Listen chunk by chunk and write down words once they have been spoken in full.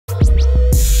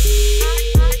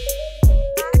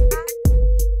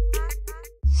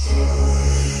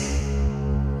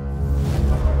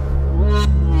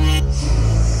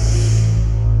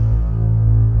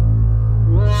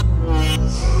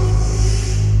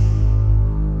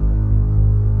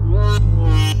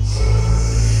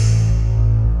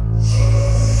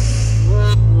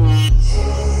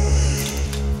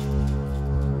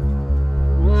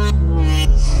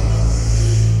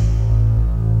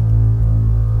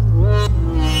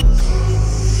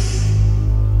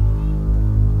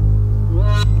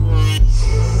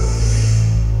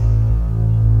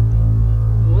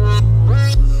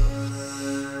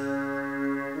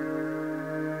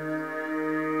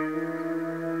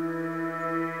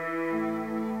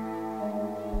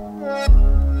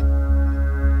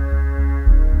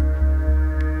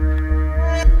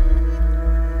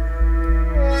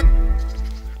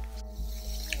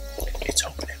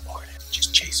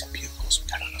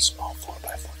small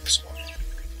 4x4 this morning.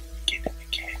 Getting in the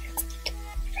canyon.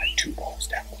 We got 2 bulls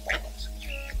down the walls.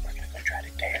 We're gonna go try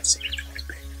to dance, see which one's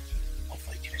bigger.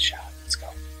 Hopefully get a shot. Let's go.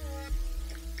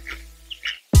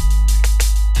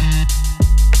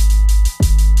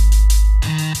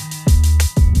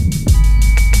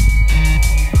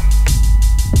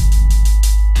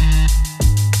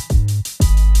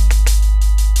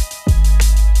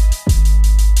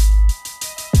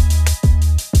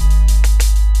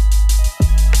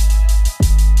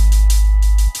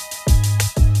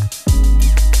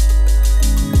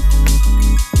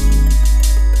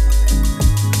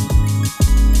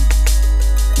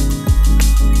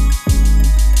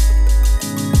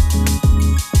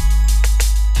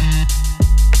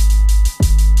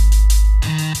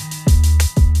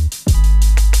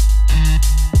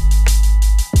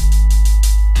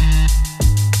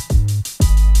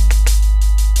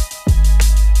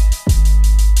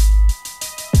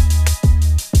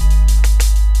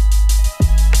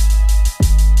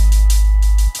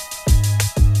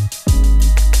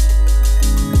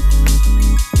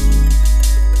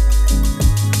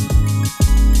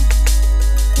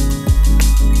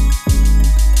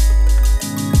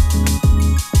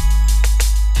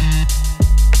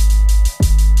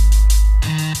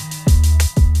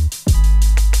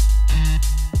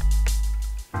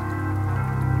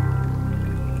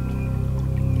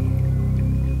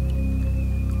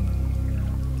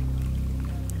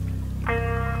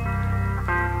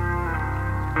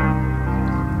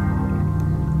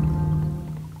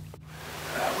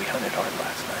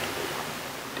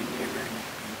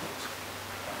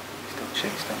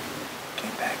 Chased them,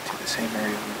 came back to the same area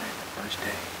we were in the first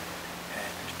day, and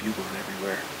there's bugles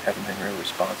everywhere. Haven't been real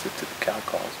responsive to the cow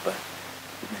calls, but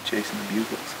we've been chasing the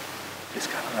bugles. Just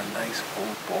got on a nice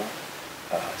old bull,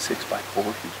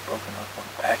 6x4. He was broken up on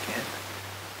the back end.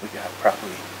 We got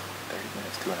probably 30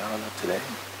 minutes to an hour left today.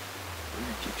 We're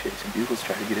gonna keep chasing bugles,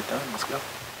 try to get it done. Let's go.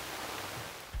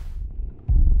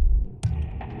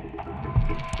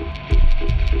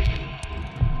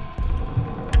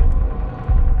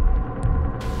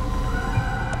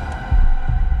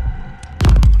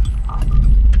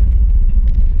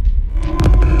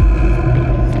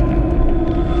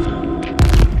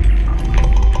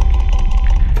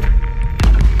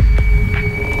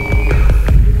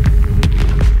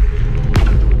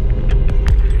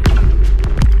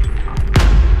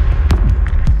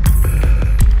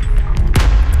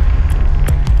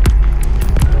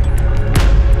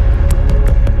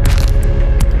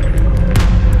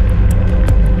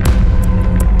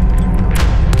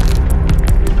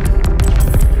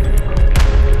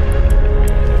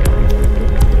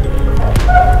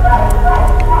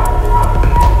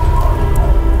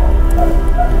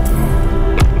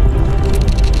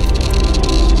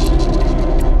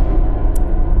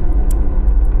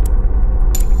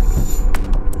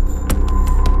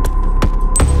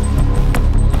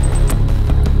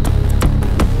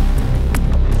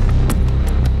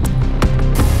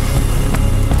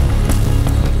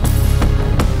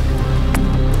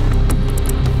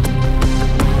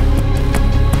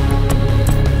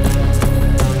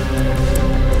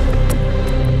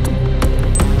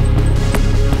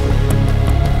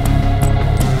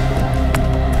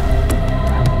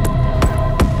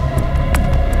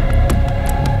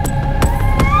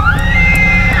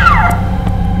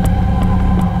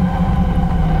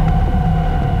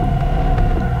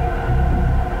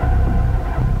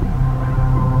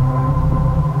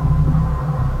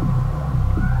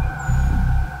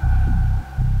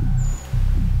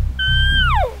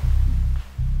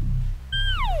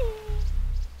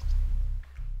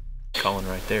 Calling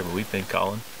right there, but we've been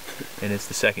calling, and it's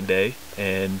the second day,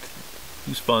 and it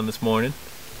was fun this morning.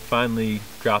 Finally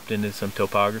dropped into some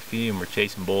topography, and we're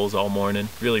chasing bulls all morning.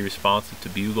 Really responsive to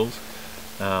bugles.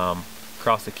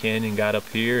 Crossed the canyon, got up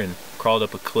here, and crawled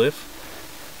up a cliff.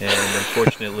 And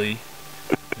unfortunately,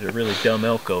 there's a really dumb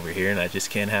elk over here, and I just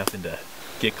can't happen to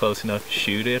get close enough to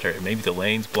shoot it, or maybe the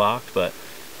lane's blocked. But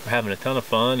we're having a ton of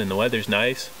fun, and the weather's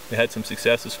nice. We had some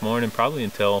success this morning, probably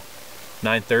until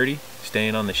 9:30,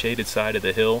 staying on the shaded side of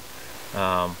the hill.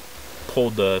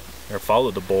 Followed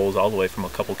the bulls all the way from a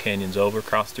couple canyons over,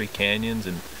 crossed 3 canyons,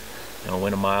 and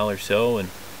went a mile or so, and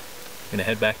gonna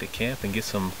head back to camp and get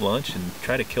some lunch and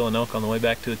try to kill an elk on the way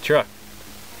back to the truck.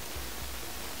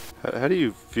 How do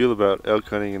you feel about elk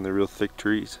hunting in the real thick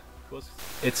trees?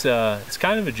 It's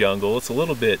kind of a jungle. It's a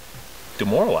little bit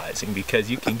demoralizing because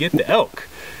you can get the elk.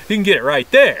 You can get it right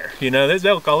there. There's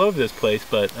elk all over this place,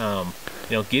 but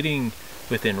getting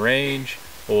within range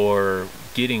or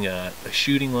getting a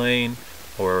shooting lane,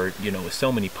 or with so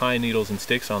many pine needles and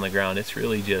sticks on the ground, it's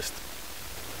really just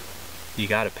you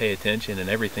got to pay attention, and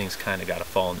everything's kind of got to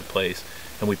fall into place.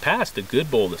 And we passed a good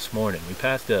bull this morning. We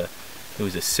passed it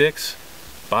was a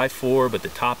 6x4, but the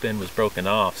top end was broken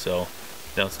off. So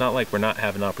now it's not like we're not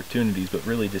having opportunities, but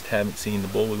really just haven't seen the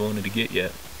bull we wanted to get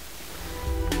yet.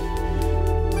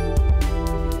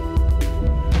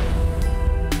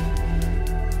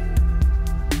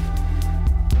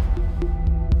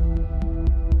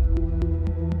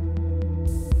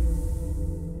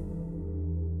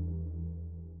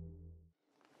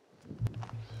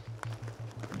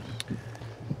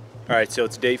 All right, so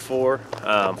it's day 4,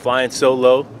 flying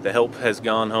solo. The help has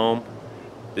gone home.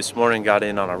 This morning got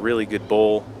in on a really good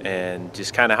bull, and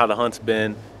just kind of how the hunt's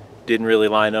been, didn't really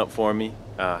line up for me.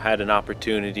 Had an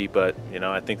opportunity, but you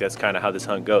know, I think that's kind of how this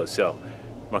hunt goes. So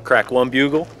I'm gonna crack one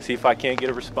bugle, see if I can't get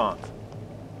a response.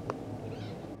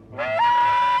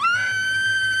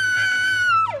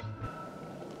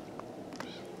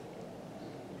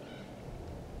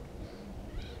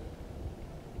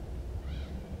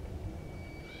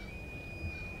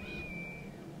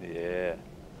 Yeah.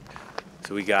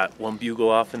 So we got one bugle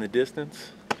off in the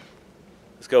distance.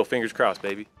 Let's go, fingers crossed,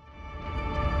 baby.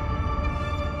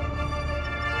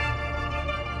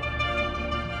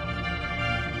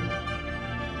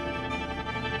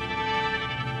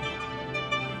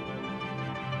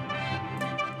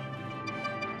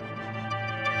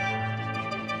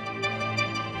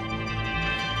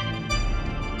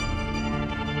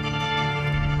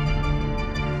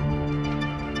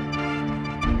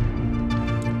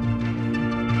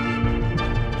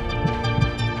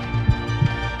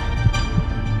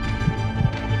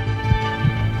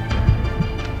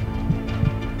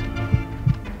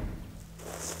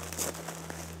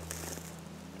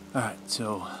 All right,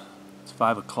 so it's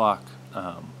 5 o'clock.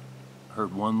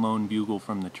 Heard one lone bugle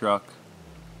from the truck.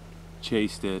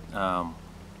 Chased it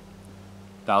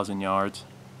 1,000 yards.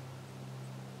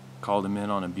 Called him in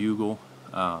on a bugle.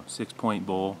 6-point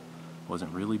bull.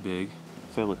 Wasn't really big.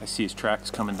 I see his tracks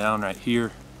coming down right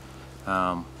here.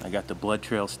 I got the blood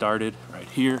trail started right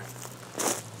here.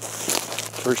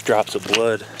 First drops of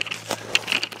blood.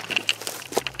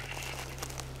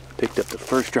 Picked up the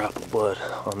first drop of blood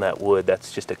on that wood.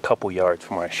 That's just a couple yards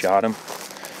from where I shot him.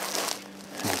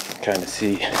 And you can kind of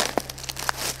see a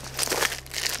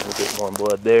little bit more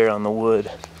blood there on the wood.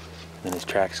 And his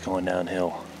track's going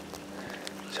downhill.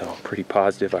 So I'm pretty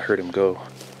positive I heard him go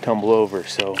tumble over.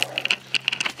 So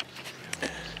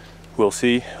we'll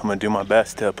see. I'm gonna do my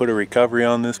best to put a recovery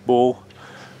on this bull.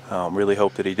 Really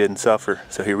hope that he didn't suffer.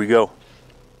 So here we go.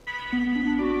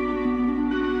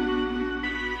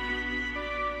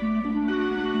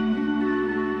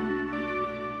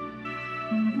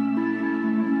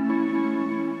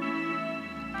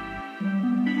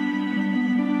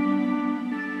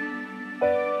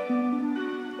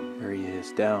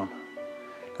 Down.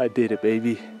 I did it,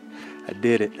 baby. I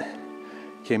did it.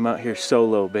 Came out here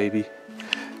solo, baby.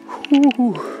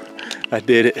 Woo. I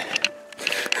did it.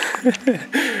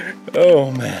 Oh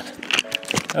man.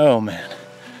 Oh man.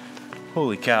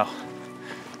 Holy cow.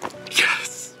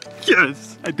 Yes.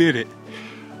 Yes. I did it.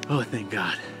 Oh, thank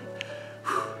God.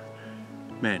 Whew.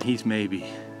 Man, he's maybe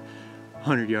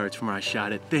 100 yards from where I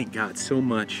shot it. Thank God so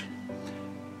much.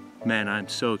 Man, I'm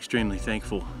so extremely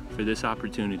thankful for this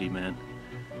opportunity, man.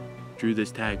 Drew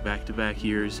this tag back-to-back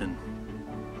years, and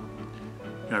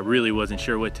I really wasn't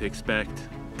sure what to expect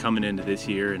coming into this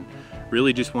year, and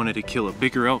really just wanted to kill a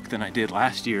bigger elk than I did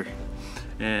last year.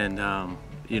 And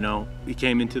you know, we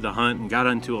came into the hunt and got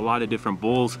into a lot of different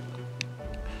bulls.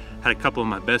 Had a couple of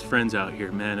my best friends out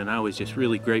here, man, and I was just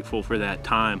really grateful for that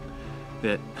time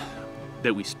that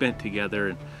we spent together.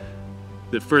 And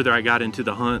the further I got into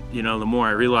the hunt, you know, the more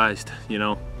I realized, you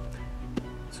know,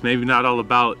 it's maybe not all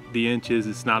about the inches.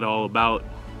 It's not all about,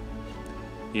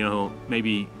 you know,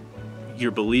 maybe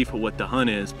your belief of what the hunt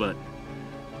is, but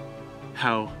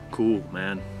how cool,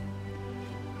 man.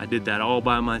 I did that all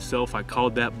by myself. I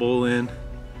called that bull in,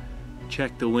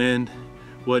 checked the wind.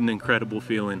 What an incredible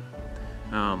feeling.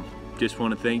 Just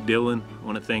want to thank Dylan,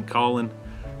 want to thank Colin,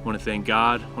 want to thank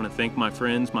God, want to thank my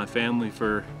friends, my family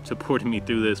for supporting me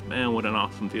through this. Man, what an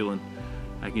awesome feeling.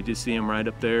 I can just see him right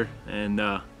up there, and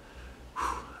I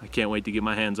can't wait to get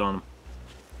my hands on him.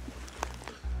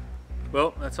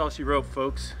 Well, that's all she wrote,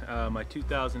 folks. My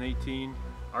 2018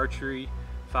 Archery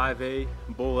 5A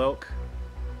Bull Elk.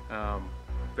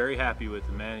 Very happy with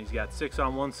him, man. He's got 6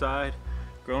 on one side,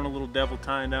 grown a little devil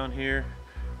tine down here,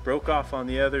 broke off on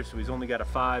the other, so he's only got a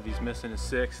 5. He's missing a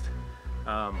 6th.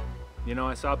 You know,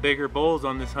 I saw bigger bulls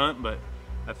on this hunt, but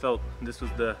I felt this was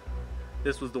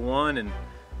the one, and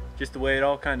just the way it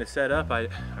all kind of set up, I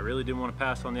really didn't want to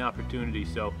pass on the opportunity.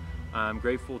 So I'm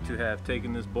grateful to have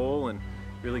taken this bull and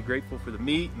really grateful for the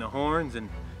meat and the horns, and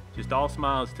just all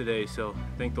smiles today. So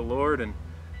thank the Lord, and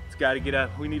it's got to get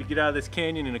out. We need to get out of this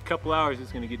canyon in a couple hours.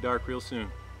 It's going to get dark real soon.